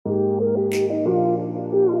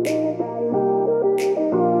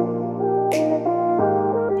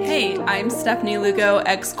Stephanie Lugo,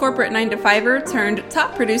 ex-corporate 9-to-5er turned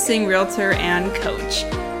top-producing realtor and coach.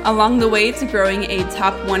 Along the way to growing a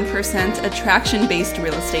top 1% attraction-based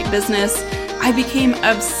real estate business, I became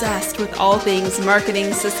obsessed with all things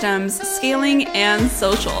marketing systems, scaling, and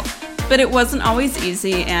social. But it wasn't always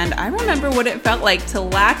easy, and I remember what it felt like to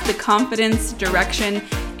lack the confidence, direction,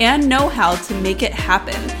 and know-how to make it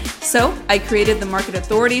happen. So I created the Market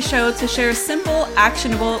Authority Show to share simple,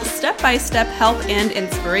 actionable, step-by-step help and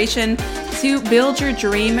inspiration to build your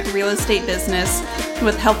dream real estate business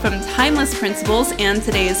with help from timeless principles and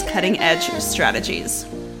today's cutting-edge strategies.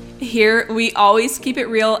 Here, we always keep it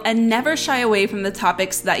real and never shy away from the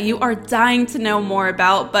topics that you are dying to know more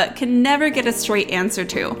about but can never get a straight answer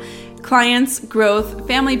to. Clients, growth,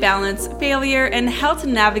 family balance, failure, and how to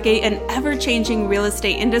navigate an ever-changing real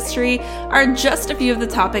estate industry are just a few of the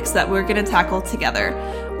topics that we're going to tackle together.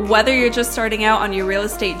 Whether you're just starting out on your real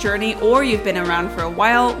estate journey or you've been around for a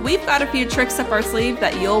while, we've got a few tricks up our sleeve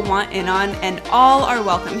that you'll want in on, and all are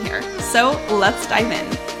welcome here. So let's dive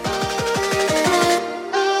in.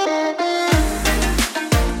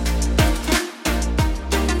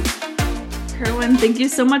 Kerwin, thank you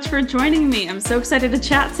so much for joining me. I'm so excited to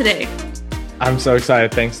chat today. I'm so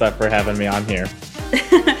excited. Thanks, Steph, for having me on here.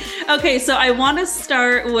 Okay, so I want to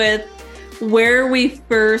start with where we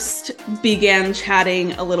first began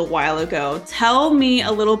chatting a little while ago. Tell me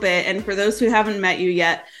a little bit, and for those who haven't met you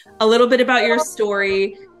yet, a little bit about your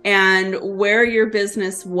story and where your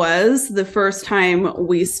business was the first time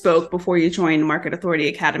we spoke before you joined Market Authority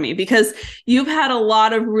Academy, because you've had a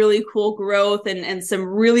lot of really cool growth and some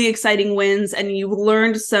really exciting wins, and you've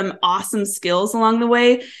learned some awesome skills along the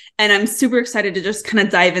way. And I'm super excited to just kind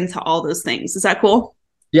of dive into all those things. Is that cool?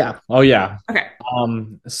 Yeah. Oh, yeah. Okay.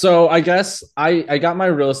 So I guess I got my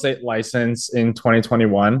real estate license in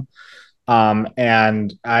 2021.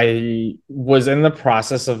 And I was in the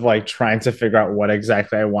process of like trying to figure out what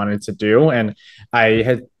exactly I wanted to do. And I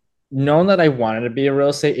had known that I wanted to be a real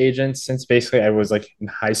estate agent since basically I was like in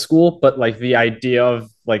high school, but like the idea of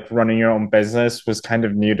like running your own business was kind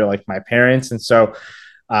of new to like my parents. And so,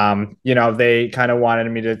 they kind of wanted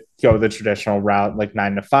me to go the traditional route, like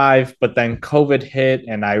 9 to 5, but then COVID hit.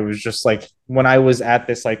 And I was just like, when I was at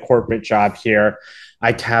this like corporate job here,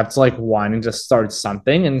 I kept like wanting to start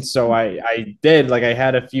something. And so I did, like, I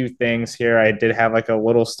had a few things here. I did have like a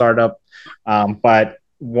little startup. But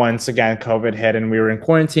once again, COVID hit and we were in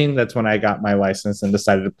quarantine. That's when I got my license and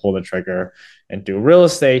decided to pull the trigger and do real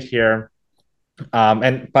estate here.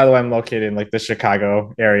 And by the way, I'm located in like the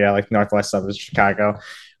Chicago area, like northwest of Chicago.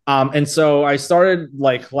 And so I started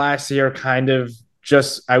like last year, kind of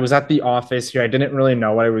just, I was at the office here. I didn't really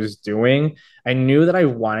know what I was doing. I knew that I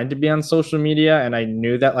wanted to be on social media, and I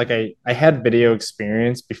knew that like I had video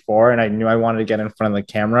experience before, and I knew I wanted to get in front of the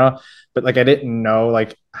camera, but like I didn't know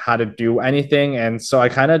like how to do anything. And so I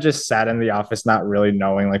kind of just sat in the office, not really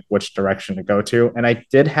knowing like which direction to go to. And I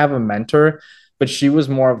did have a mentor, but she was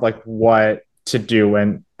more of like what to do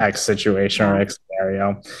in X situation or X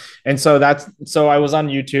scenario. And so I was on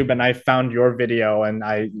YouTube and I found your video and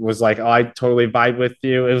I was like, oh, I totally vibe with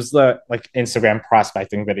you. It was the like Instagram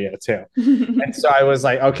prospecting video too. And so I was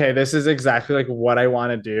like, okay, this is exactly like what I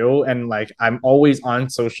want to do. And like, I'm always on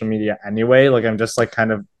social media anyway. Like I'm just like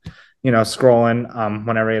kind of, scrolling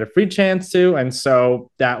whenever I get a free chance to. And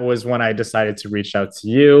so that was when I decided to reach out to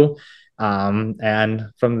you.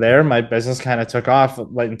 And from there, my business kind of took off.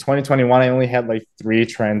 Like in 2021, I only had like 3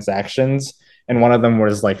 transactions, and one of them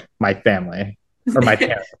was like my family or my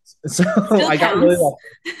parents. So I got really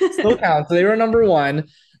lucky. Still counts. They were number one.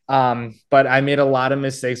 But I made a lot of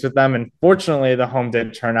mistakes with them. And fortunately, the home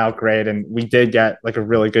did turn out great. And we did get like a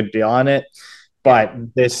really good deal on it. But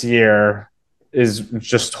this year is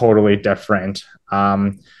just totally different.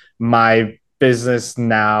 My business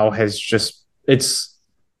now has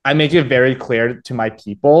I make it very clear to my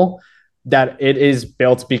people that it is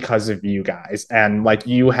built because of you guys. And like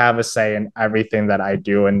you have a say in everything that I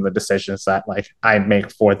do and the decisions that like I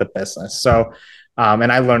make for the business. So,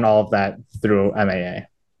 and I learned all of that through MAA.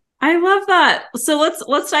 I love that. So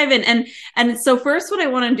let's dive in. And so first what I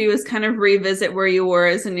want to do is kind of revisit where you were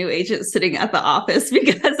as a new agent sitting at the office,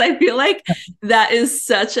 because I feel like that is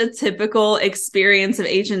such a typical experience of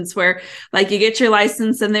agents where like you get your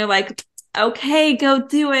license and they're like, okay, go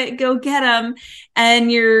do it, go get them. And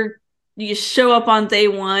you show up on day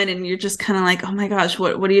one and you're just kind of like, oh my gosh,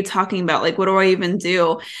 what are you talking about? Like, what do I even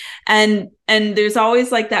do? And there's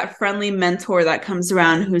always like that friendly mentor that comes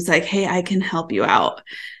around who's like, hey, I can help you out.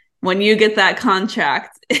 When you get that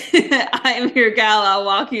contract, I'm your gal. I'll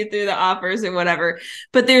walk you through the offers or whatever.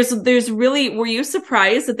 But there's really, were you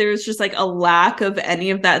surprised that there's just like a lack of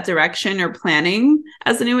any of that direction or planning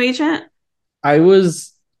as a new agent? I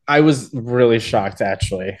was really shocked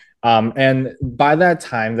actually. And by that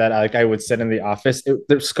time that like I would sit in the office,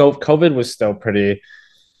 the scope COVID was still pretty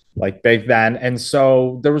like big then. And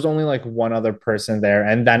so there was only like one other person there,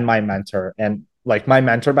 and then my mentor. And like my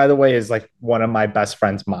mentor, by the way, is like one of my best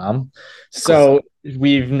friend's mom. Cool. So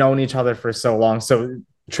we've known each other for so long. So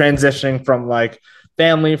transitioning from like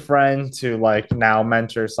family friend to like now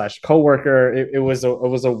mentor slash coworker, it was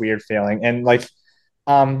a weird feeling. And like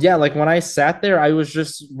yeah, like when I sat there, I was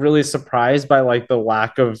just really surprised by like the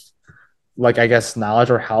lack of like I guess knowledge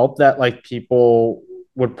or help that like people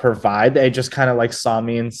would provide. They just kind of like saw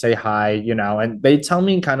me and say hi, and they tell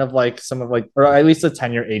me kind of like some of like, or at least the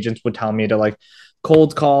tenure agents would tell me to like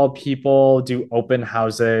cold call people, do open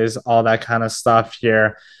houses, all that kind of stuff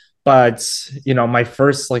here. But my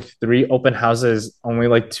first like three open houses, only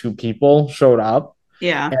like two people showed up,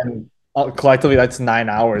 Yeah. and collectively that's 9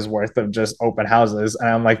 hours worth of just open houses, and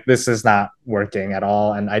I'm like, this is not working at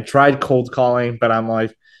all. And I tried cold calling, but I'm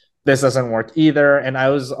like, this doesn't work either. And I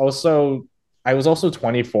was also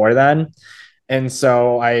 24 then, and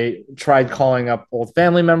so I tried calling up old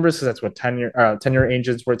family members because that's what tenure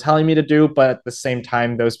agents were telling me to do. But at the same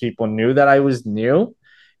time, those people knew that I was new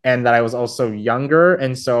and that I was also younger,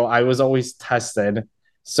 and so I was always tested.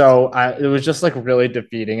 So it was just like really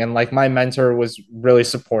defeating, and like my mentor was really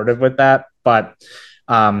supportive with that. But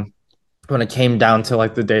um, when it came down to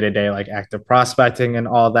like the day to day like active prospecting and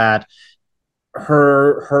all that,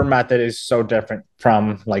 her method is so different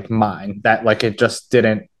from like mine that like it just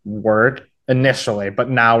didn't work initially. But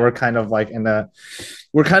now we're kind of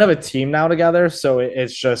a team now together, so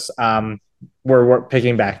it's just we're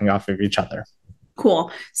picking backing off of each other.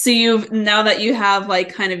 Cool. So you've now that you have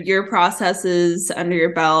like kind of your processes under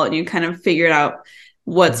your belt and you kind of figured out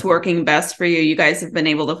what's working best for you, you guys have been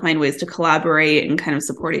able to find ways to collaborate and kind of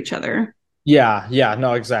support each other. Yeah, yeah,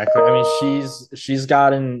 no, exactly. I mean, she's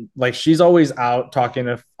gotten like she's always out talking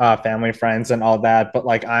to family friends and all that, but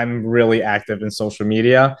like I'm really active in social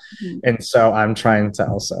media, Mhm. and so I'm trying to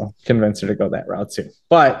also convince her to go that route too.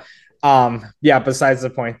 But yeah, besides the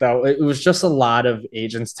point though, it was just a lot of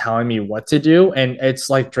agents telling me what to do, and it's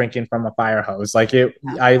like drinking from a fire hose. Like Yeah.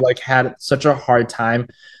 I like had such a hard time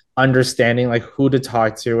understanding like who to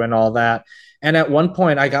talk to and all that. And at one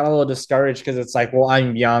point, I got a little discouraged because it's like, well,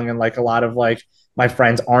 I'm young and like a lot of like my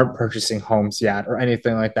friends aren't purchasing homes yet or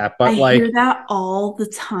anything like that. I But like, hear that all the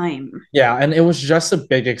time. yeah, and it was just a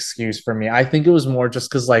big excuse for me. I think it was more just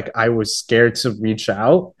because like I was scared to reach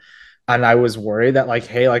out, and I was worried that like,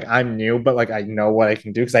 hey, like I'm new, but like I know what I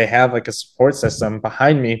can do because I have like a support system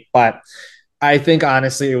behind me. But I think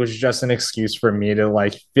honestly, it was just an excuse for me to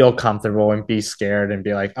like feel comfortable and be scared and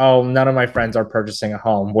be like, oh, none of my friends are purchasing a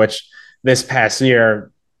home, which this past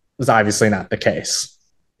year was obviously not the case.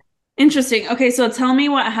 Interesting. Okay, so tell me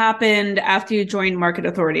what happened after you joined Market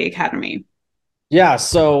Authority Academy. Yeah.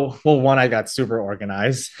 So, well, one, I got super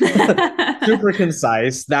organized, super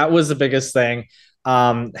concise. That was the biggest thing.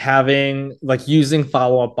 Having like using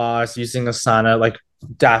Follow Up Boss, using Asana, like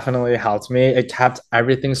definitely helped me. It kept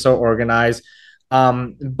everything so organized.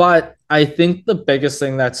 But I think the biggest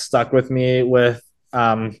thing that stuck with me with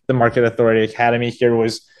the Market Authority Academy here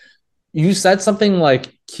was you said something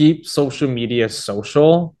like keep social media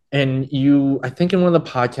social. And I think in one of the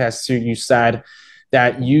podcasts too, you said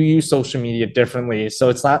that you use social media differently. So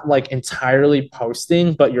it's not like entirely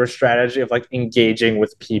posting, but your strategy of like engaging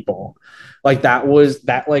with people. Like that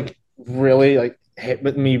like really like hit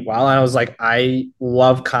with me well. And I was like, I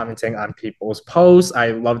love commenting on people's posts. I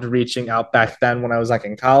loved reaching out back then when I was like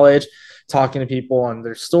in college, talking to people on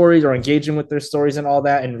their stories or engaging with their stories and all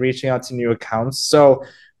that and reaching out to new accounts. So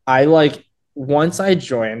I like once I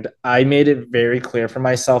joined, I made it very clear for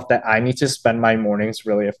myself that I need to spend my mornings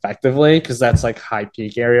really effectively because that's like high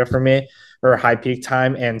peak area for me or high peak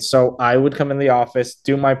time. And so I would come in the office,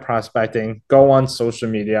 do my prospecting, go on social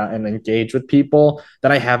media and engage with people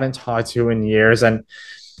that I haven't talked to in years. And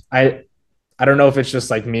I I don't know if it's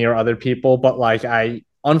just like me or other people, but like I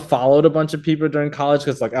unfollowed a bunch of people during college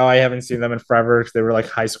because like, oh, I haven't seen them in forever because they were like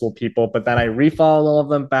high school people. But then I refollowed all of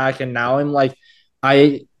them back, and now I'm like,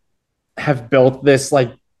 I have built this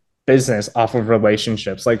like business off of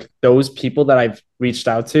relationships. Like those people that I've reached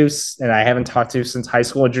out to and I haven't talked to since high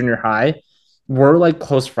school or junior high, we're like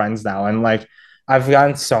close friends now. And like I've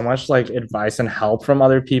gotten so much like advice and help from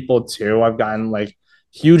other people too. I've gotten like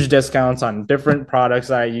huge discounts on different products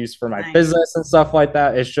that I use for my Nice. business and stuff like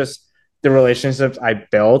that. It's just the relationships I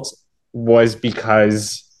built was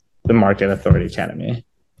because the Market Authority Academy.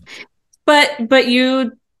 But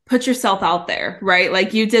you put yourself out there, right?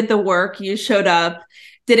 Like you did the work, you showed up.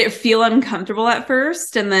 Did it feel uncomfortable at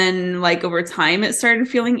first? And then like over time it started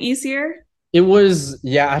feeling easier? It was,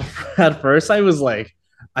 yeah, at first I was like,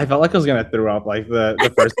 I felt like I was gonna throw up like the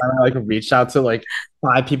first time I like reached out to like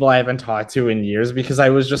five people I haven't talked to in years because I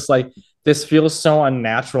was just like, this feels so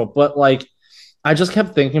unnatural. But like I just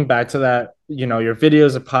kept thinking back to that, your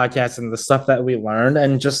videos and podcasts and the stuff that we learned,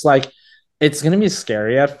 and just like it's gonna be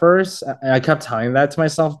scary at first. I kept telling that to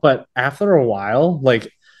myself, but after a while,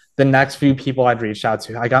 like the next few people I'd reached out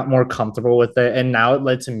to, I got more comfortable with it. And now it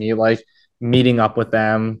led to me like meeting up with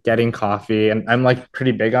them, getting coffee. And I'm like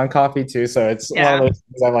pretty big on coffee too. So it's one of Yeah. those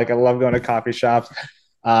things I love going to coffee shops,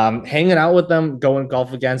 hanging out with them, going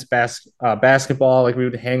golf against basketball. Like we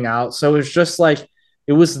would hang out. So it was just like,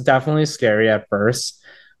 it was definitely scary at first.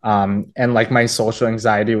 And like my social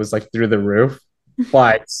anxiety was like through the roof.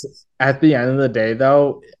 But at the end of the day,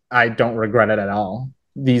 though, I don't regret it at all.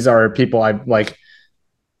 These are people I like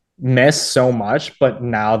miss so much, but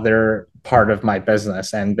now they're part of my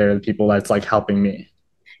business and they're the people that's like helping me.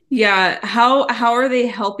 Yeah, how are they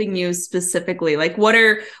helping you specifically? Like what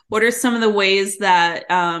are some of the ways that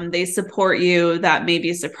they support you that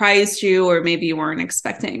maybe surprised you or maybe you weren't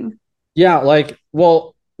expecting? Yeah, like,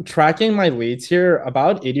 well, tracking my leads here,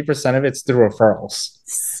 about 80% of it's through referrals.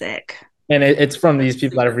 Sick. And it's from these That's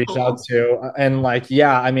people that super I've reached out cool. to. And like,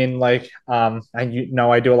 yeah, I mean, like,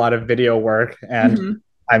 I do a lot of video work and Hmm.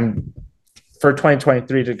 I'm for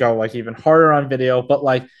 2023 to go like even harder on video, but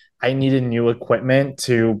like I needed new equipment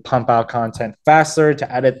to pump out content faster, to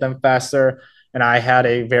edit them faster. And I had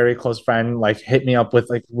a very close friend like hit me up with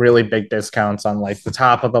like really big discounts on like the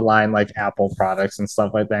top of the line, like Apple products and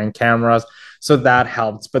stuff like that, and cameras. So that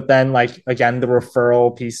helped. But then, like, again, the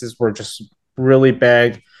referral pieces were just really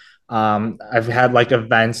big. I've had like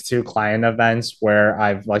events too, client events where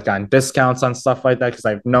I've like gotten discounts on stuff like that because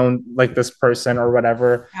I've known like this person or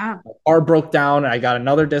whatever. Yeah. My car broke down and I got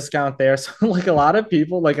another discount there. So like a lot of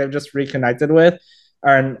people like I've just reconnected with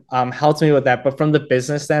and helped me with that. But from the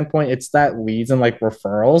business standpoint, it's that leads and like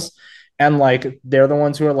referrals. And like they're the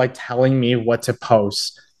ones who are like telling me what to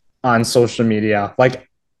post on social media. Like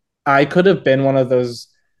I could have been one of those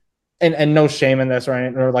and no shame in this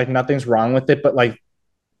or like nothing's wrong with it, but like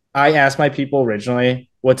I asked my people originally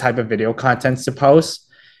what type of video contents to post.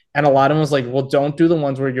 And a lot of them was like, well, don't do the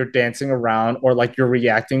ones where you're dancing around or like you're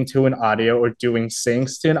reacting to an audio or doing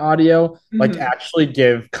syncs to an audio. Like Hmm. actually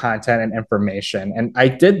give content and information. And I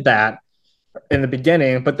did that in the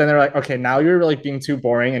beginning, but then they're like, okay, now you're like being too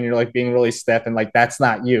boring and you're like being really stiff and like that's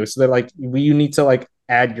not you. So they're like, you need to like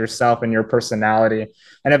add yourself and your personality.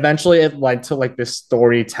 And eventually it led to like this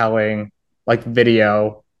storytelling, like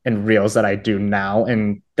video and reels that I do now.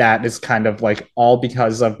 And that is kind of like all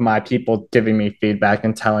because of my people giving me feedback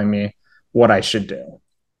and telling me what I should do.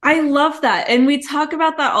 I love that. And we talk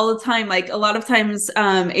about that all the time. Like a lot of times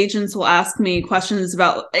agents will ask me questions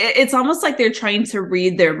about it's almost like they're trying to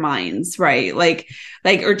read their minds, right? Like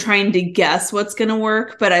or trying to guess what's going to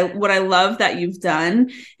work, but I what I love that you've done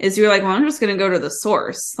is you're like, well, I'm just going to go to the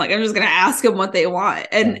source. Like I'm just going to ask them what they want.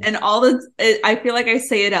 And all the I feel like I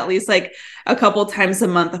say it at least like a couple times a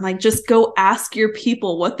month. I'm like, just go ask your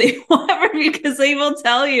people what they want because they will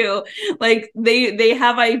tell you. Like they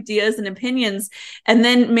have ideas and opinions, and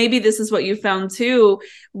then maybe this is what you found too.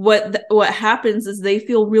 What happens is they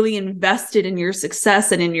feel really invested in your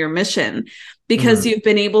success and in your mission because Mm-hmm. you've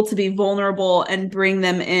been able to be vulnerable and bring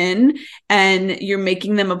them in, and you're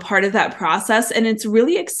making them a part of that process. And it's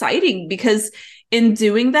really exciting because in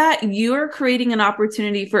doing that, you're creating an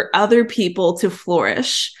opportunity for other people to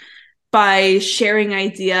flourish by sharing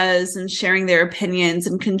ideas and sharing their opinions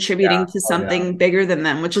and Yeah. contributing to Oh, yeah. something bigger than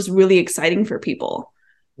them, which is really exciting for people.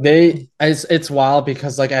 It's wild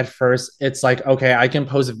because like at first it's like okay I can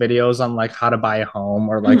post videos on like how to buy a home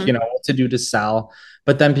or like Mm-hmm. what to do to sell,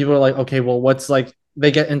 but then people are like okay well what's like they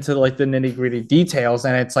get into like the nitty-gritty details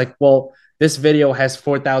and it's like well this video has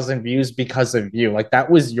 4,000 views because of you, like that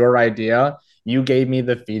was your idea, you gave me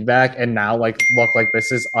the feedback and now like look like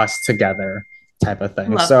this is us together type of thing.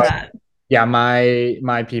 Love So that. yeah,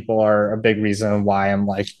 my people are a big reason why I'm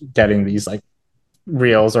like getting these like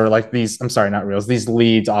reels or like these I'm sorry not reels these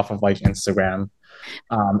leads off of like Instagram,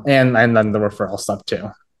 and then the referral stuff too.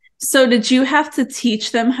 So, did you have to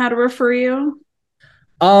teach them how to refer you?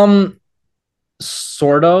 um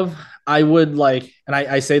Sort of. I would like and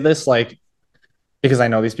I say this like because I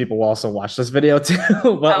know these people will also watch this video too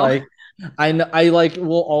but Oh, like I know I like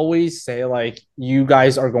will always say like you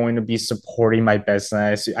guys are going to be supporting my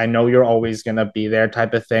business, I know you're always going to be there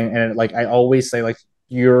type of thing, and like I always say like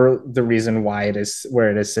you're the reason why it is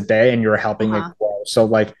where it is today and you're helping it uh-huh. grow. So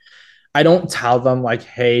like I don't tell them like,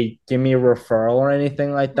 hey, give me a referral or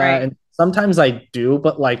anything like that. Right. And sometimes I do,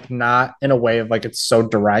 but like not in a way of like it's so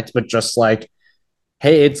direct, but just like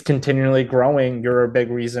hey, it's continually growing. You're a big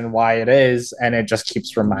reason why it is. And it just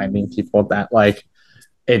keeps reminding people that like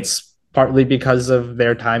it's partly because of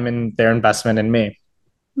their time and their investment in me.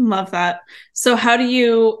 Love that. So how do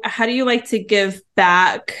you like to give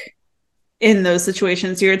back in those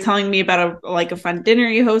situations? You're telling me about a fun dinner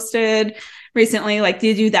you hosted recently. Like, do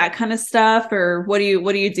you do that kind of stuff, or what do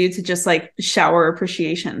you do to just like shower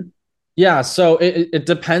appreciation? Yeah, so it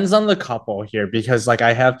depends on the couple here because like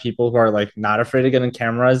I have people who are like not afraid of getting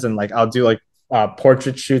cameras and like I'll do like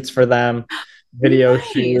portrait shoots for them, video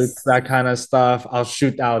shoots, Nice. that kind of stuff. I'll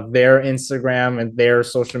shoot out their Instagram and their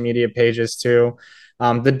social media pages too.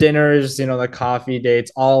 The dinners, the coffee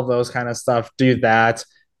dates, all of those kind of stuff, do that.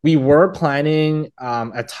 We were planning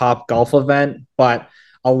a top golf event, but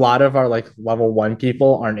a lot of our like level one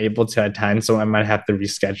people aren't able to attend, so I might have to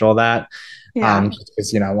reschedule that Yeah. just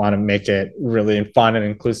because I want to make it really fun and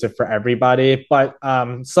inclusive for everybody. But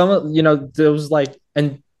some those like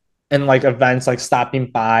and like events like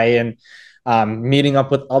stopping by and meeting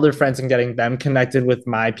up with other friends and getting them connected with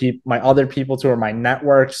my other people too or my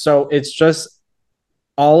network. So it's just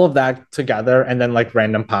all of that together and then like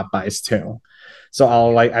random pop bys too. So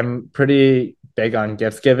I'm pretty big on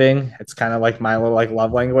gift giving. It's kind of like my little like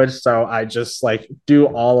love language. So I just like do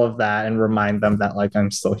all of that and remind them that like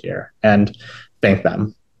I'm still here and thank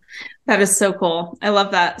them. That is so cool. I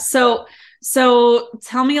love that. So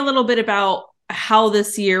tell me a little bit about how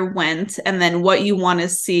this year went and then what you want to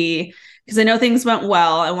see, because I know things went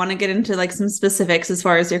well. I want to get into like some specifics as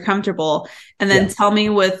far as you're comfortable. And then Yeah. tell me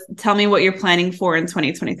what you're planning for in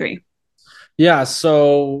 2023. Yeah,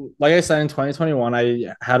 so like I said in 2021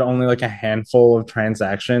 I had only like a handful of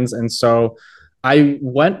transactions and so I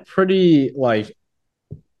went pretty like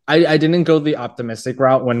I didn't go the optimistic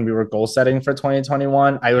route when we were goal setting for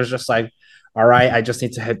 2021. I was just like, all right, I just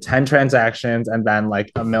need to hit 10 transactions and then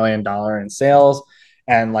like $1 million in sales.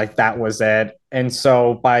 And like that was it. And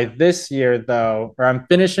so by this year, though, or I'm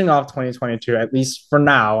finishing off 2022, at least for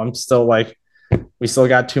now, I'm still like, we still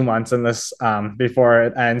got 2 months in this before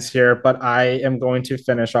it ends here, but I am going to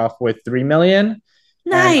finish off with 3 million.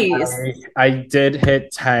 And Nice. I did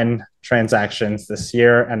hit 10 transactions this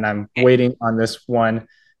year, and I'm waiting on this one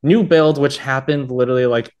new build, which happened literally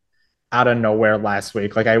like out of nowhere last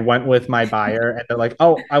week. Like I went with my buyer and they're like,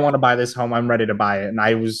 oh, I want to buy this home. I'm ready to buy it. And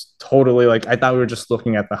I was totally like, I thought we were just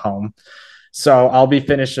looking at the home. So I'll be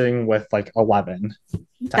finishing with like 11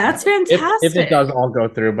 That's technically. If it fantastic. does all go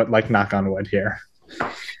through, but like knock on wood here.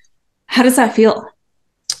 How does that feel?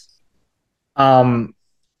 Um,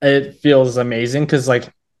 it feels amazing because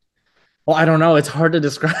like, well, I don't know. It's hard to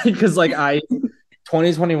describe because like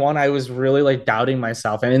 2021, I was really like doubting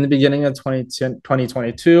myself. And in the beginning of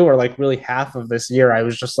 2022, or like really half of this year, I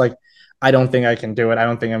was just like, I don't think I can do it. I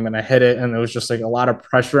don't think I'm going to hit it. And it was just like a lot of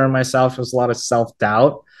pressure on myself. It was a lot of self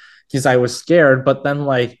doubt because I was scared. But then,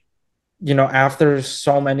 like, after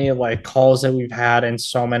so many like calls that we've had and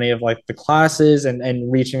so many of like the classes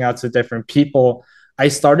and reaching out to different people, I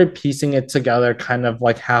started piecing it together kind of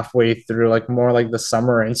like halfway through, like more like the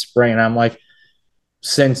summer and spring. And I'm like,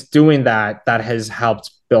 since doing that, that has helped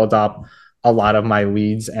build up a lot of my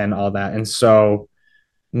leads and all that. And so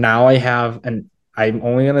now I have, and I'm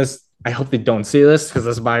only gonna, I hope they don't see this because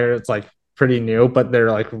this buyer, it's like pretty new, but they're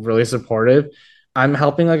like really supportive. I'm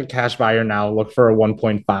helping like a cash buyer now look for a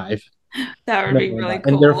 1.5 That would be million, really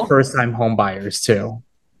and they're cool. first time home buyers too.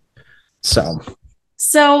 So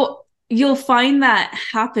So you'll find that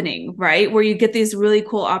happening, right? Where you get these really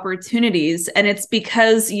cool opportunities. And it's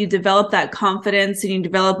because you develop that confidence and you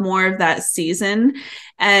develop more of that season.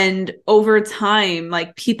 And over time,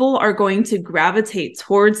 like people are going to gravitate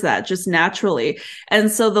towards that just naturally.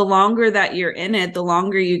 And so the longer that you're in it, the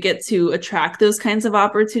longer you get to attract those kinds of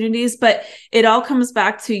opportunities. But it all comes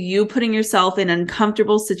back to you putting yourself in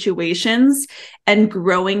uncomfortable situations and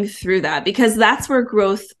growing through that, because that's where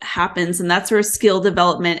growth happens and that's where skill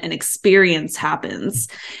development and experience happens.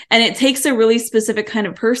 And it takes a really specific kind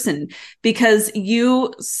of person, because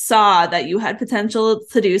you saw that you had potential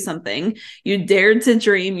to do something, you dared to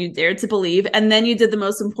dream, you dared to believe, and then you did the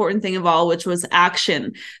most important thing of all, which was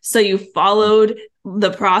action. So you followed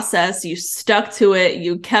the process, you stuck to it,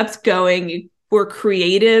 you kept going, you were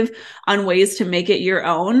creative on ways to make it your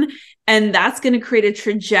own. And that's going to create a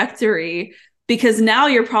trajectory, because now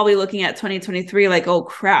you're probably looking at 2023 like, oh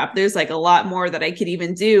crap, there's like a lot more that I could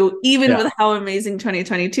even do, even yeah. with how amazing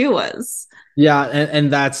 2022 was. Yeah,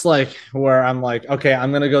 and that's like where I'm like, okay,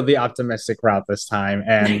 I'm gonna go the optimistic route this time.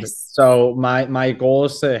 And Nice. so my goal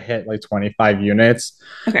is to hit like 25 units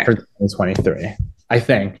Okay. for 2023. I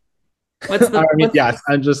think. What's I the mean, what's yes,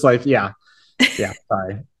 I'm just like, yeah, yeah,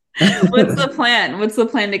 sorry. what's the plan? What's the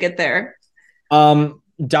plan to get there?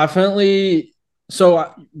 Definitely.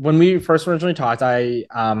 So when we first originally talked, I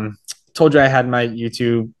told you I had my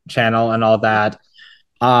YouTube channel and all that.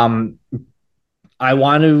 Um, I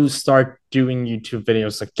want to start doing YouTube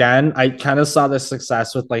videos again. I kind of saw the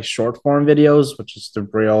success with like short form videos, which is the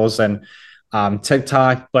Reels and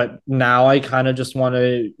TikTok, but now I kind of just want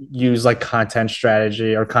to use like content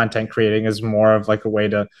strategy or content creating as more of like a way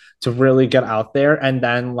to really get out there, and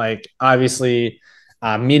then like obviously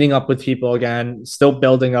meeting up with people again, still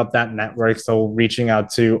building up that network, so reaching out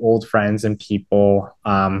to old friends and people,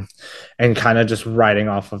 and kind of just writing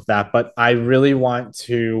off of that. But I really want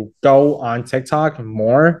to go on TikTok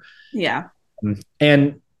more. Yeah.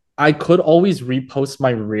 And I could always repost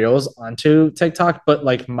my reels onto TikTok, but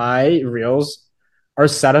like my reels are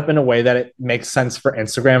set up in a way that it makes sense for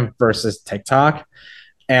Instagram versus TikTok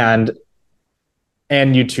and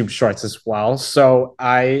YouTube shorts as well. So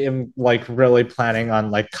I am like really planning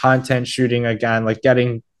on like content shooting again, like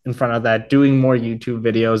getting in front of that, doing more YouTube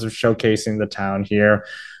videos of showcasing the town here.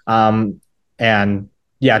 Um, and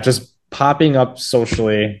yeah, just popping up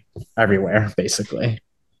socially everywhere, basically.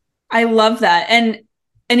 I love that. And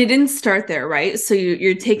it didn't start there, right? So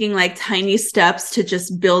you're taking like tiny steps to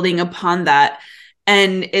just building upon that.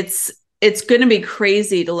 And it's going to be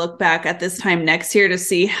crazy to look back at this time next year to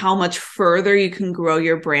see how much further you can grow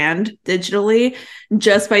your brand digitally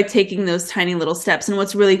just by taking those tiny little steps. And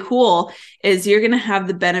what's really cool is you're going to have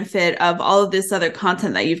the benefit of all of this other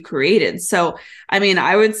content that you've created. So, I mean,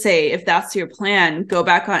 I would say if that's your plan, go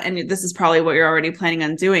back on, and this is probably what you're already planning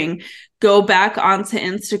on doing, go back onto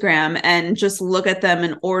Instagram and just look at them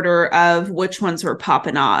in order of which ones were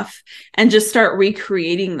popping off and just start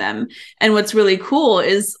recreating them. And what's really cool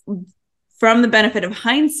is from the benefit of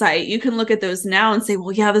hindsight, you can look at those now and say,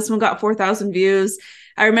 well, yeah, this one got 4,000 views.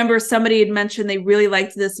 I remember somebody had mentioned they really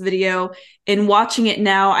liked this video. In watching it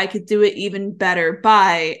now, I could do it even better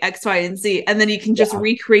by X, Y, and Z. And then you can just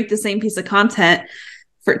recreate the same piece of content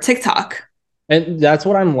for TikTok. And that's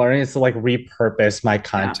what I'm learning is to like repurpose my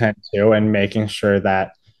content too, and making sure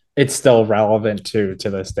that it's still relevant to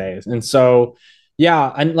this day. And so,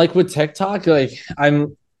 yeah, and like with TikTok, like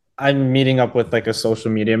I'm meeting up with like a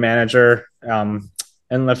social media manager in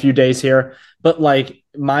a few days here, but like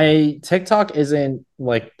my TikTok isn't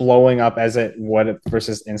like blowing up as it would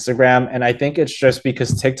versus Instagram, and I think it's just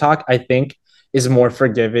because TikTok I think is more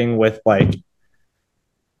forgiving with like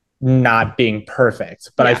not being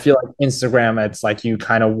perfect, but I feel like Instagram, it's like you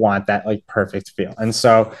kind of want that like perfect feel. And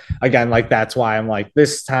so again, like that's why I'm like,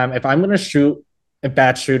 this time if I'm gonna shoot a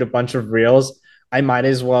bunch of reels, I might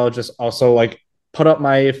as well just also like put up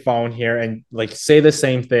my phone here and like say the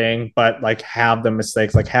same thing, but like have the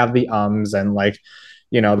mistakes, like have the ums and like,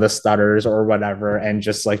 you know, the stutters or whatever, and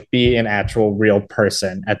just like be an actual real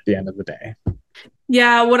person at the end of the day.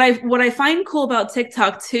 Yeah, what I find cool about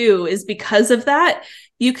TikTok too is because of that,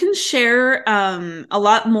 you can share a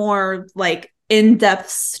lot more like in-depth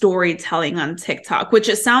storytelling on TikTok, which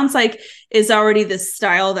it sounds like is already the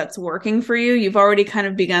style that's working for you. You've already kind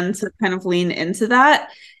of begun to kind of lean into that.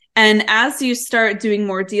 And as you start doing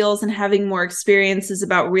more deals and having more experiences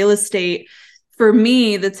about real estate, for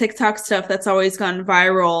me, the TikTok stuff that's always gone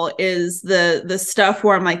viral is the stuff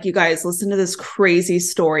where I'm like, you guys, listen to this crazy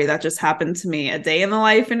story that just happened to me, a day in the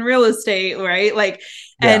life in real estate, right? Like,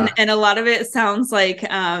 and a lot of it sounds like,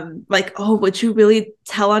 oh, would you really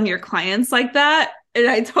tell on your clients like that? And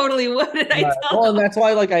I totally would. And well, and that's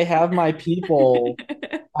why like I have my people,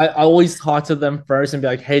 I always talk to them first and be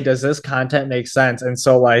like, hey, does this content make sense? And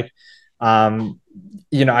so like,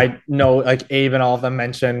 you know, I know like Abe and all of them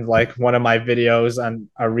mentioned like one of my videos on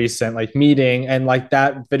a recent like meeting, and like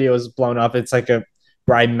that video is blown up. It's like a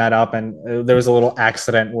where I met up and there was a little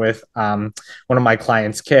accident with one of my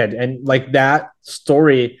clients' kid, and like that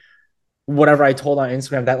story, whatever I told on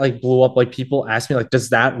Instagram, that like blew up. Like people ask me like, does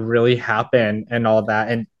that really happen and all that?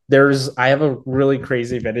 And I have a really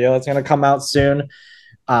crazy video that's gonna come out soon.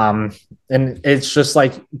 And it's just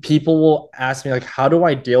like people will ask me like, how do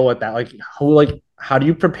I deal with that? Like how do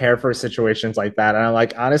you prepare for situations like that? And I'm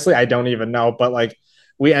like, honestly, I don't even know. But like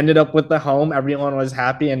we ended up with the home, everyone was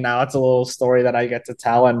happy, and now it's a little story that I get to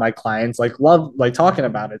tell, and my clients like love like talking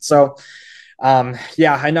about it. So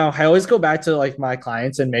yeah, I know I always go back to like my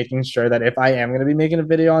clients and making sure that if I am going to be making a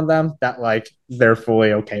video on them, that like they're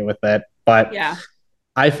fully okay with it. But yeah,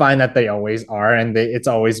 I find that they always are, and it's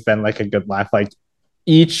always been like a good laugh. Like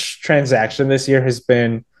each transaction this year has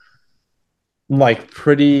been like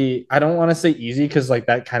pretty, I don't want to say easy because like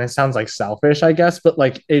that kind of sounds like selfish, I guess, but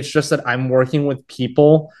like it's just that I'm working with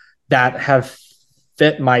people that have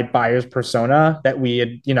fit my buyer's persona that we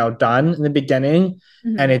had, you know, done in the beginning.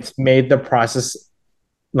 And it's made the process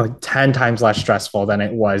like 10 times less stressful than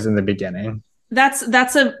it was in the beginning.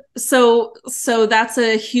 That's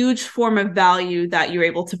a huge form of value that you're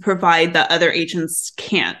able to provide that other agents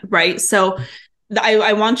can't, right? So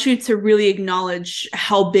I want you to really acknowledge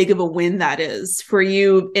how big of a win that is for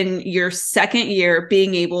you in your second year,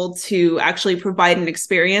 being able to actually provide an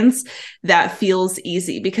experience that feels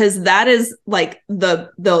easy, because that is like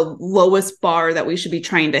the lowest bar that we should be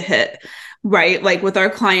trying to hit. Right. Like with our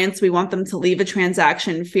clients, we want them to leave a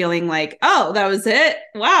transaction feeling like, oh, that was it.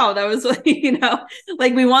 Wow. That was,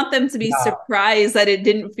 like we want them to be surprised that it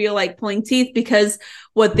didn't feel like pulling teeth, because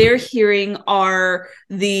what they're hearing are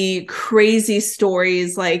the crazy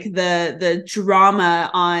stories, like the drama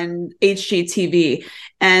on HGTV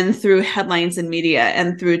and through headlines and media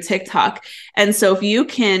and through TikTok. And so if you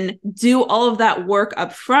can do all of that work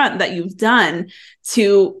up front that you've done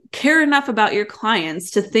to care enough about your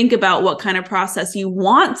clients to think about what kind of process you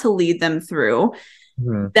want to lead them through,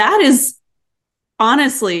 that is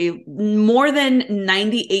honestly more than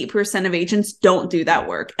 98% of agents don't do that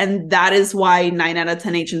work. And that is why 9 out of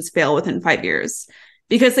 10 agents fail within 5 years,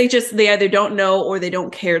 because they either don't know or they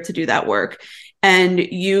don't care to do that work. And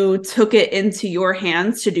you took it into your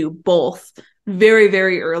hands to do both very,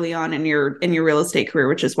 very early on in your real estate career,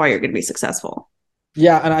 which is why you're going to be successful.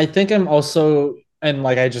 Yeah, and I think I'm also, and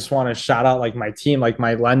like I just want to shout out like my team, like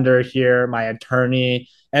my lender here, my attorney,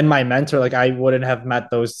 and my mentor. Like I wouldn't have met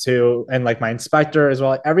those two, and like my inspector as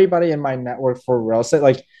well. Like, everybody in my network for real estate,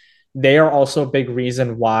 like they are also a big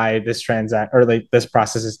reason why this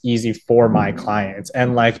process is easy for my clients.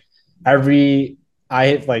 And like every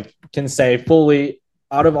I like can say fully,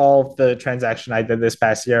 out of all of the transaction I did this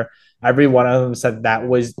past year, every one of them said that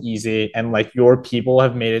was easy, and like your people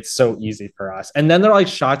have made it so easy for us. And then they're like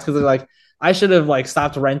shocked because they're like, I should have like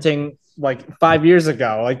stopped renting like 5 years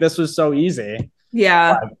ago. Like this was so easy.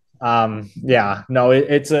 Yeah. Yeah, no,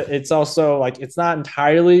 it's also like it's not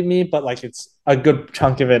entirely me, but like it's a good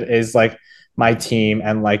chunk of it is like my team,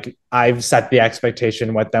 and like I've set the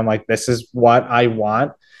expectation with them, like this is what I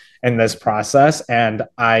want in this process, and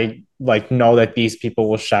I like know that these people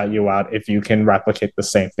will shout you out if you can replicate the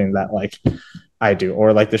same thing that like I do,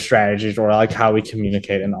 or like the strategies, or like how we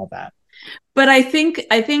communicate and all that. But I think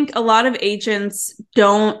a lot of agents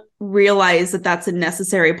don't realize that that's a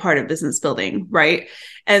necessary part of business building, right?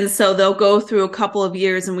 And so they'll go through a couple of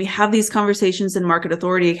years, and we have these conversations in Market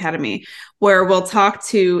Authority Academy where we'll talk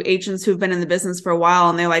to agents who've been in the business for a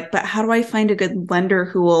while, and they're like, but how do I find a good lender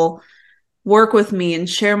who will work with me and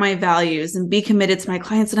share my values and be committed to my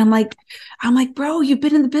clients? And I'm like, bro, you've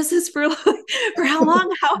been in the business for how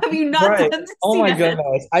long? How have you not Right. done this Oh my yet?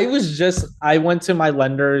 goodness. I went to my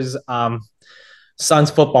lender's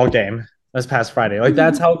son's football game this past Friday. Like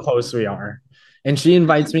that's how close we are. And she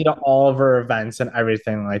invites me to all of her events and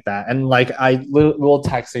everything like that. And like we'll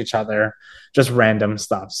text each other just random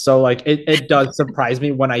stuff. So like it does surprise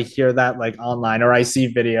me when I hear that like online, or I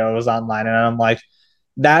see videos online, and I'm like,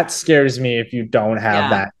 that scares me if you don't have Yeah.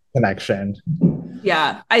 that connection.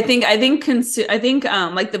 Yeah, I think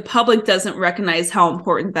like the public doesn't recognize how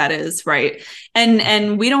important that is, right?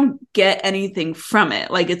 And we don't get anything from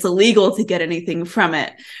it. Like it's illegal to get anything from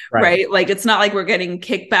it, right? Like it's not like we're getting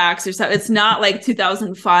kickbacks or something. It's not like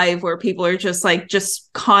 2005 where people are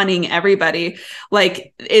just conning everybody.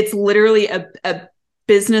 Like it's literally a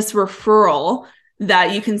business referral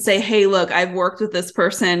that you can say, hey, look, I've worked with this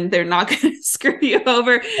person. They're not going to screw you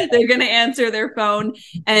over. They're going to answer their phone.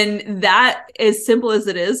 And that, as simple as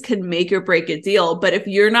it is, can make or break a deal. But if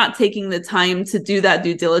you're not taking the time to do that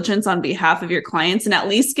due diligence on behalf of your clients and at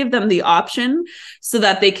least give them the option so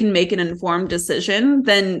that they can make an informed decision,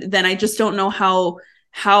 then I just don't know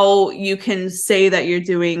how you can say that you're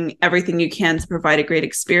doing everything you can to provide a great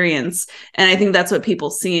experience. And I think that's what people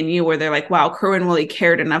see in you, where they're like, wow, Kerwin really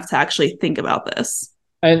cared enough to actually think about this.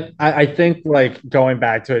 And I think like going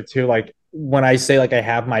back to it too, like when I say like I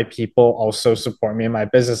have my people also support me in my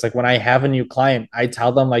business, like when I have a new client, I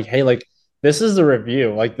tell them like, hey, like this is the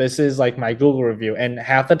review, like this is like my Google review. And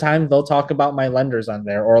half the time they'll talk about my lenders on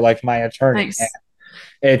there, or like my attorney. Nice.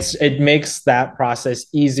 It makes that process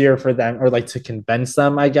easier for them, or like to convince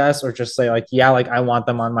them, I guess, or just say like, yeah, like I want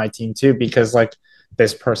them on my team too, because like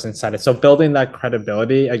this person said it. So building that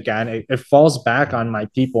credibility again, it falls back on my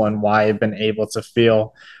people, and why I've been able to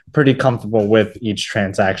feel pretty comfortable with each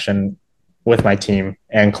transaction with my team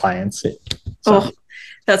and clients. So. Oh,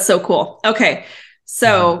 that's so cool. Okay.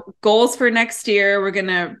 So goals for next year, we're going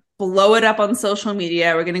to blow it up on social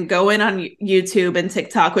media. We're going to go in on YouTube and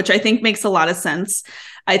TikTok, which I think makes a lot of sense.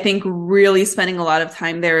 I think really spending a lot of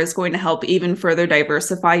time there is going to help even further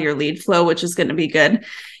diversify your lead flow, which is going to be good.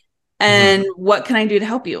 And what can I do to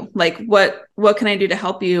help you? Like what can I do to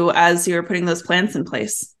help you as you're putting those plans in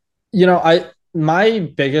place? I my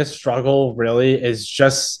biggest struggle really is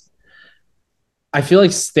just I feel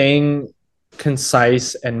like staying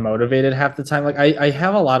concise and motivated half the time. Like I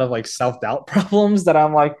have a lot of like self-doubt problems that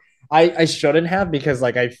I'm like, I shouldn't have because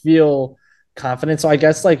like I feel confident. So I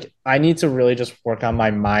guess like I need to really just work on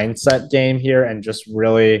my mindset game here and just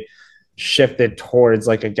really shift it towards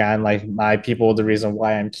like again, like my people, the reason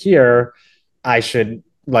why I'm here, I should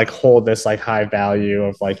like hold this like high value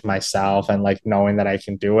of like myself and like knowing that I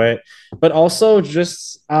can do it. But also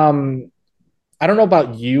just I don't know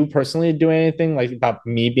about you personally doing anything like about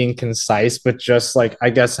me being concise, but just like I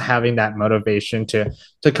guess having that motivation to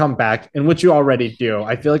come back, and what you already do.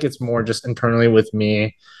 I feel like it's more just internally with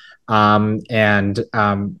me, and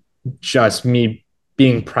just me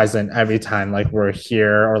being present every time like we're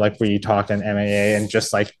here or like we talk in MAA and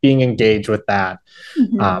just like being engaged with that.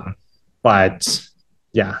 Mm-hmm. But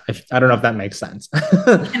yeah, I don't know if that makes sense.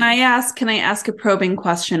 Can I ask a probing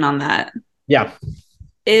question on that? Yeah.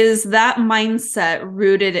 Is that mindset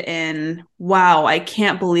rooted in, wow, I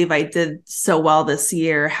can't believe I did so well this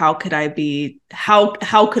year. How could I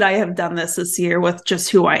have done this year with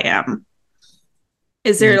just who I am?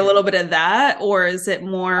 Is there a little bit of that, or is it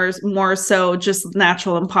more so just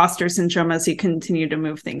natural imposter syndrome as you continue to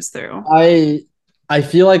move things through? I I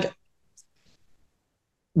feel like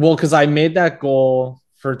well, because I made that goal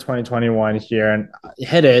for 2021 here and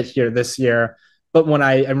hit it here this year. But when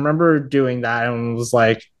I remember doing that and was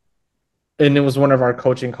like, and it was one of our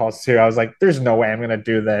coaching calls too. I was like, there's no way I'm gonna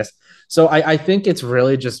do this. So I think it's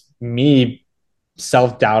really just me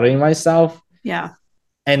self-doubting myself. Yeah.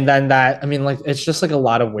 And then that, I mean, like it's just like a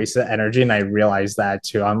lot of wasted energy. And I realized that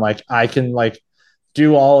too. I'm like, I can like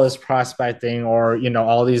do all this prospecting or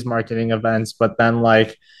all these marketing events, but then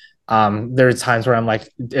like there are times where I'm like,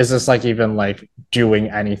 is this like even like doing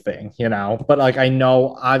anything? But like I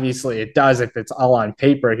know obviously it does if it's all on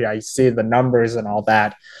paper here. I see the numbers and all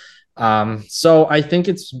that. So I think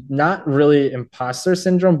it's not really imposter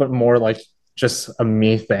syndrome, but more like just a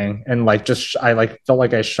me thing. And like just I like felt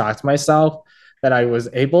like I shocked myself that I was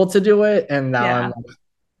able to do it. And now I'm Yeah. like,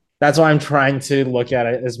 that's why I'm trying to look at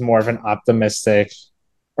it as more of an optimistic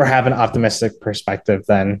or have an optimistic perspective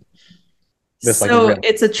than this like So real.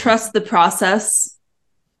 it's a trust the process.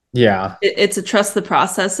 Yeah. It's a trust the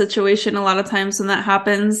process situation a lot of times when that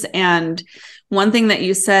happens. And one thing that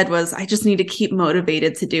you said was, I just need to keep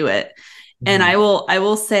motivated to do it. And Mhm. I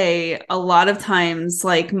will say a lot of times,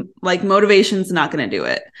 like motivation's not going to do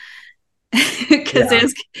it. Because Yeah.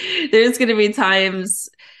 there's going to be times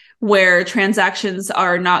where transactions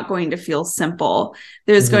are not going to feel simple.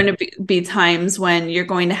 There's Mhm. going to be times when you're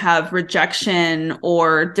going to have rejection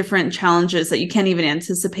or different challenges that you can't even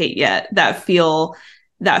anticipate yet that feel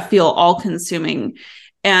all consuming.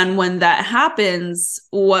 And when that happens,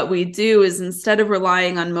 what we do is, instead of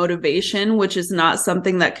relying on motivation, which is not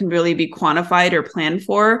something that can really be quantified or planned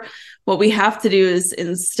for, what we have to do is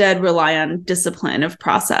instead rely on discipline of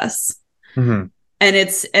process. Mhm. And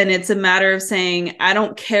it's a matter of saying, I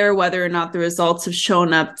don't care whether or not the results have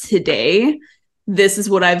shown up today. This is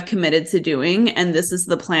what I've committed to doing, and this is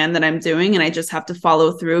the plan that I'm doing, and I just have to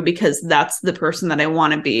follow through, because that's the person that I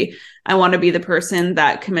want to be. I want to be the person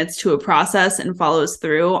that commits to a process and follows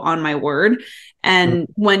through on my word. Mhm. And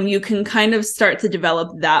when you can kind of start to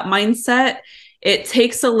develop that mindset, it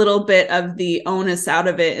takes a little bit of the onus out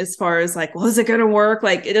of it, as far as like, well, is it going to work?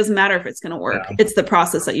 Like, it doesn't matter if it's going to work. Yeah. It's the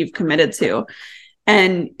process that you've committed to.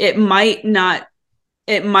 And it might not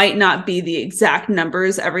be the exact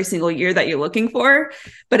numbers every single year that you're looking for,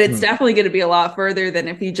 but it's Mhm. definitely going to be a lot further than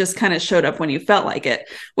if you just kind of showed up when you felt like it,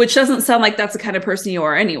 which doesn't sound like that's the kind of person you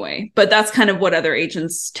are anyway, but that's kind of what other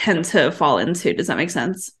agents tend to fall into. Does that make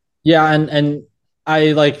sense? Yeah, and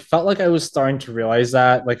I like felt like I was starting to realize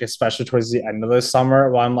that, like especially towards the end of the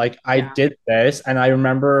summer, while I'm like, I Yeah. did this, and I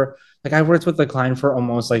remember like I worked with the client for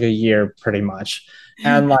almost like a year, pretty much,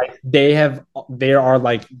 and like they are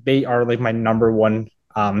like my number one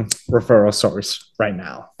referral source right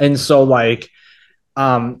now, and so like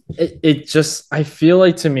it just I feel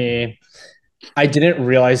like to me I didn't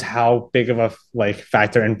realize how big of a like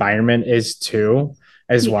factor environment is too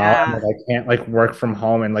as well. And Yeah. like, I can't like work from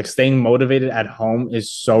home and like staying motivated at home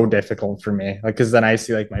is so difficult for me. Like because then I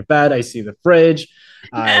see like my bed, I see the fridge,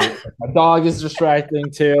 my dog is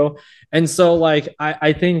distracting too. And so like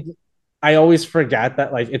I think I always forget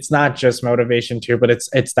that like it's not just motivation too, but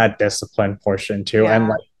it's that discipline portion too. And Yeah.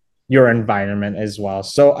 like your environment as well.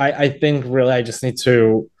 So I think really I just need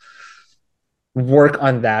to work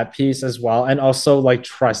on that piece as well, and also like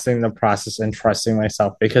trusting the process and trusting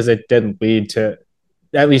myself because it did lead to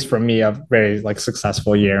at least for me, a very like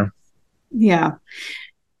successful year. Yeah.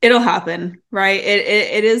 It'll happen, right?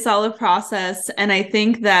 It is all a process. And I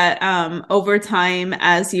think that over time,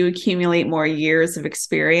 as you accumulate more years of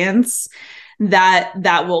experience,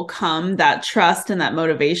 that will come, that trust and that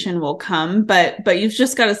motivation will come, but you've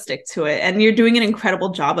just got to stick to it. And you're doing an incredible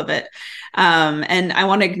job of it. And I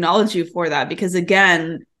want to acknowledge you for that, because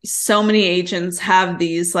again, so many agents have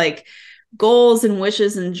these like goals and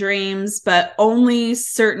wishes and dreams, but only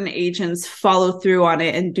certain agents follow through on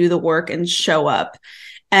it and do the work and show up.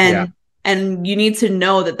 Yeah. And you need to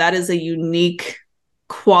know that that is a unique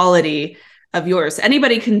quality of yours.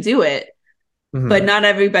 Anybody can do it, but not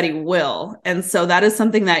everybody will. And so that is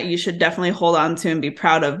something that you should definitely hold on to and be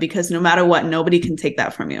proud of, because no matter what, nobody can take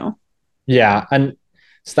that from you. Yeah. And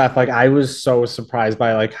Steph, like I was so surprised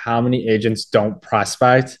by like how many agents don't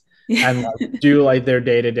prospect and like do like their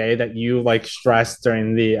day to day that you like stress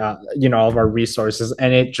during the all of our resources,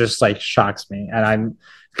 and it just like shocks me. And I'm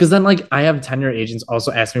because then like I have tenure agents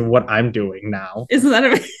also ask me what I'm doing now, Isn't that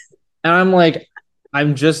amazing? and I'm like,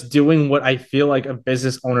 I'm just doing what I feel like a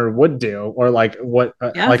business owner would do, or like what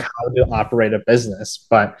like how to operate a business.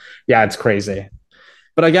 But yeah, it's crazy.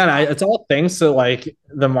 But again, it's all thanks to like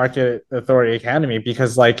the Market Authority Academy,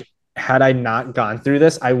 because like had I not gone through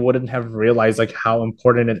this, I wouldn't have realized like how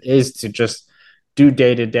important it is to just do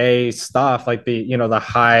day-to-day stuff, like the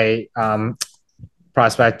high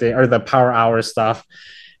prospecting or the power hour stuff.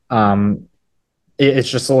 um it's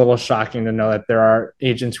just a little shocking to know that there are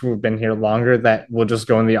agents who have been here longer that will just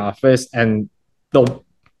go in the office and they'll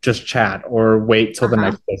just chat or wait till the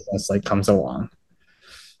next business like comes along.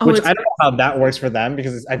 Which I don't know how that works for them,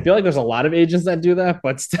 because I feel like there's a lot of agents that do that,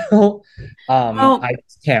 but still, I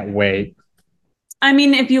just can't wait. I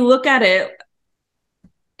mean, if you look at it,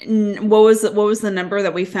 what was the number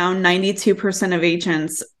that we found? 92% of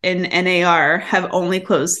agents in NAR have only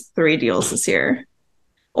closed 3 deals this year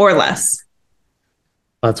or less.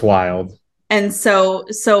 That's wild. And so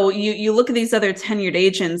you look at these other tenured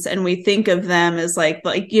agents and we think of them as like,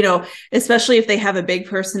 especially if they have a big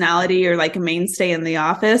personality or like a mainstay in the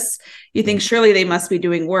office, you think surely they must be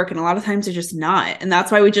doing work. And a lot of times they're just not. And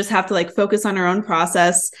that's why we just have to like focus on our own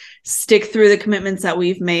process, stick through the commitments that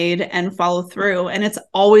we've made and follow through. And it's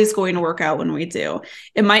always going to work out when we do.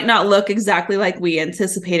 It might not look exactly like we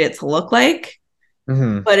anticipate it to look like,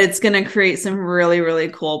 but it's going to create some really, really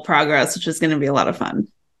cool progress, which is going to be a lot of fun.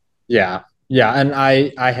 Yeah. Yeah. And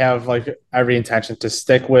I have like every intention to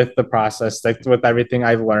stick with the process, stick with everything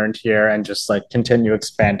I've learned here, and just like continue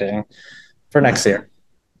expanding for next year.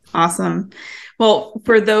 Awesome. Well,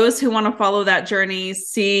 for those who want to follow that journey,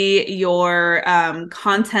 see your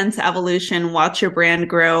content evolution, watch your brand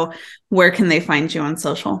grow, where can they find you on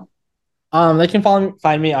social? They can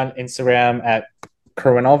find me on Instagram at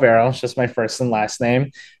Kerwin Alvero. It's just my first and last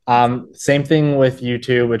name. Same thing with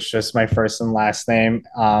YouTube. It's just my first and last name.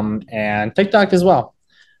 And TikTok as well.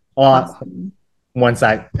 Awesome. Once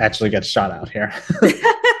that actually gets shot out here.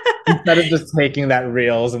 Instead of just taking that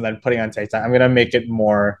reels and then putting on TikTok, I'm going to make it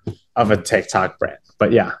more of a TikTok brand.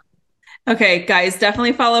 But yeah. Okay, guys,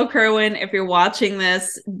 definitely follow Kerwin. If you're watching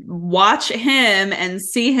this, watch him and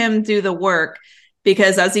see him do the work,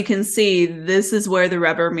 because as you can see, this is where the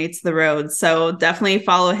rubber meets the road. So definitely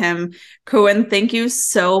follow him. Kerwin, thank you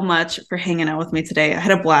so much for hanging out with me today. I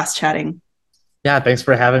had a blast chatting. Yeah, thanks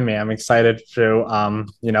for having me. I'm excited to,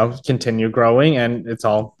 continue growing, and it's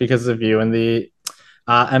all because of you and the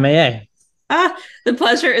MAA. The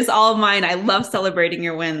pleasure is all mine. I love celebrating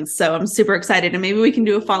your wins. So I'm super excited. And maybe we can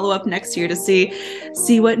do a follow-up next year to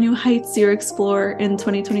see what new heights you explore in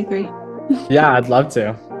 2023. Yeah, I'd love to.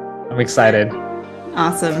 I'm excited.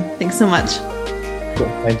 Awesome. Thanks so much. Cool.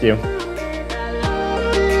 Thank you.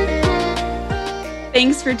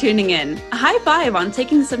 Thanks for tuning in. A high five on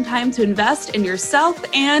taking some time to invest in yourself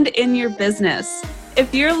and in your business.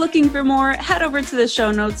 If you're looking for more, head over to the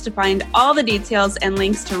show notes to find all the details and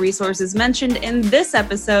links to resources mentioned in this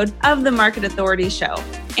episode of the Market Authority Show.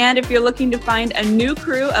 And if you're looking to find a new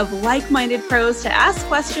crew of like-minded pros to ask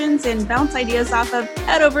questions and bounce ideas off of,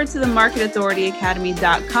 head over to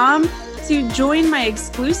themarketauthorityacademy.com to join my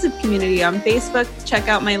exclusive community on Facebook, check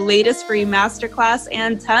out my latest free masterclass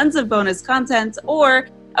and tons of bonus content, or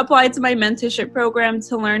apply to my mentorship program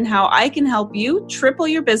to learn how I can help you triple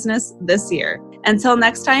your business this year. Until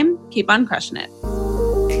next time, keep on crushing it.